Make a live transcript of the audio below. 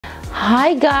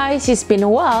Hi guys, it's been a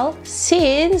while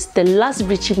since the last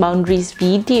Breaching Boundaries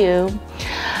video.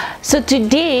 So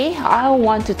today I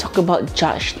want to talk about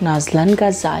Judge Nazlan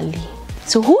Ghazali.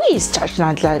 So who is Judge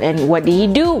Nazlan and what did he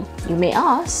do? You may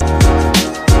ask.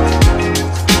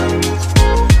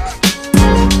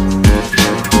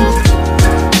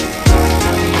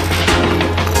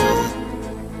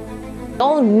 We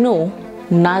all know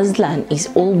Nazlan is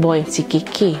old boy in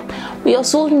CKK. We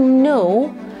also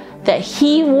know that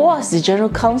he was the General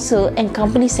Counsel and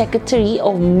Company Secretary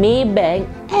of Maybank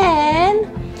and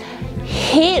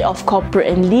Head of Corporate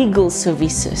and Legal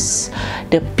Services,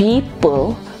 the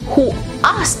people who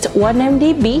asked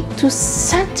 1MDB to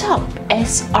set up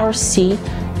SRC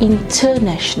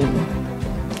International.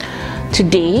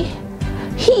 Today,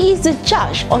 he is the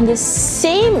judge on the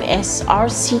same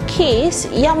SRC case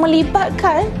yang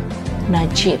melibatkan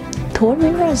Najib Tuan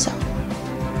Razak.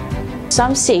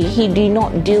 Some say he did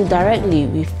not deal directly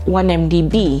with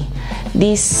 1MDB,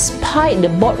 despite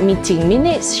the board meeting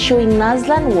minutes showing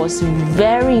Nazlan was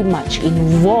very much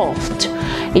involved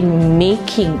in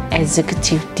making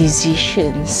executive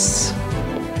decisions.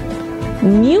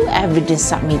 New evidence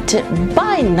submitted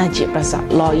by Najib Razak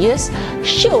lawyers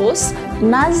shows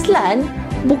Nazlan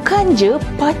bukan je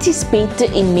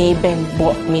participated in Maybank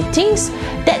board meetings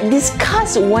that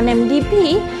discuss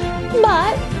 1MDB,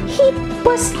 but he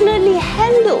personally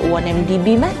handled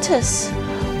 1MDB matters.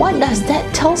 What does that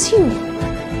tell you?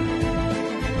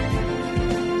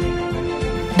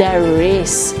 There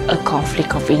is a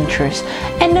conflict of interest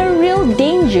and a real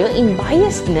danger in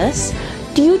biasness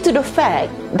due to the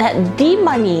fact that the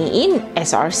money in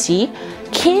SRC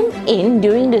came in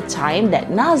during the time that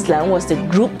Nazlan was the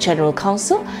Group General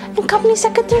Counsel and Company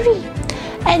Secretary.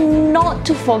 And not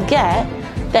to forget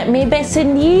that Maybank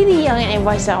sendiri yang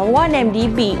advise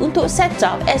 1MDB untuk set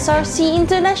up SRC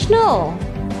International.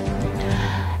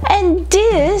 And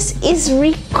this is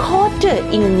recorded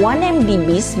in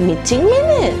 1MDB's meeting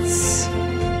minutes.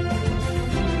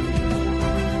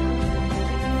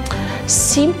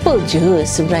 Simple je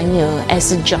sebenarnya.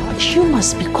 As a judge, you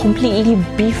must completely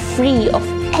be free of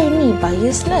any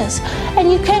biasness, and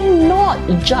you cannot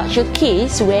judge a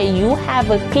case where you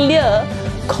have a clear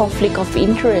conflict of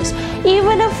interest.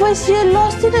 Even a first-year law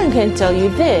student can tell you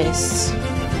this.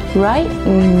 Right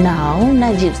now,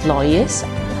 Najib's lawyers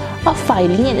are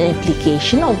filing an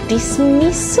application of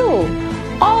dismissal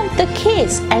of the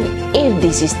case, and if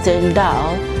this is turned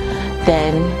down,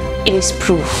 then it is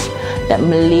proof that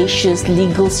Malaysia's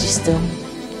legal system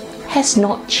has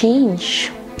not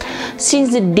changed.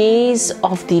 Since the days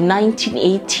of the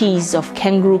 1980s of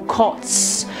kangaroo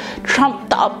courts,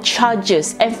 trumped up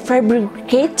charges and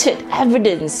fabricated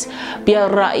evidence, biar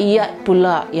rakyat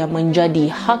pula yang menjadi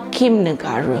hakim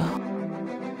negara.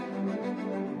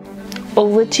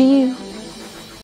 Over to you.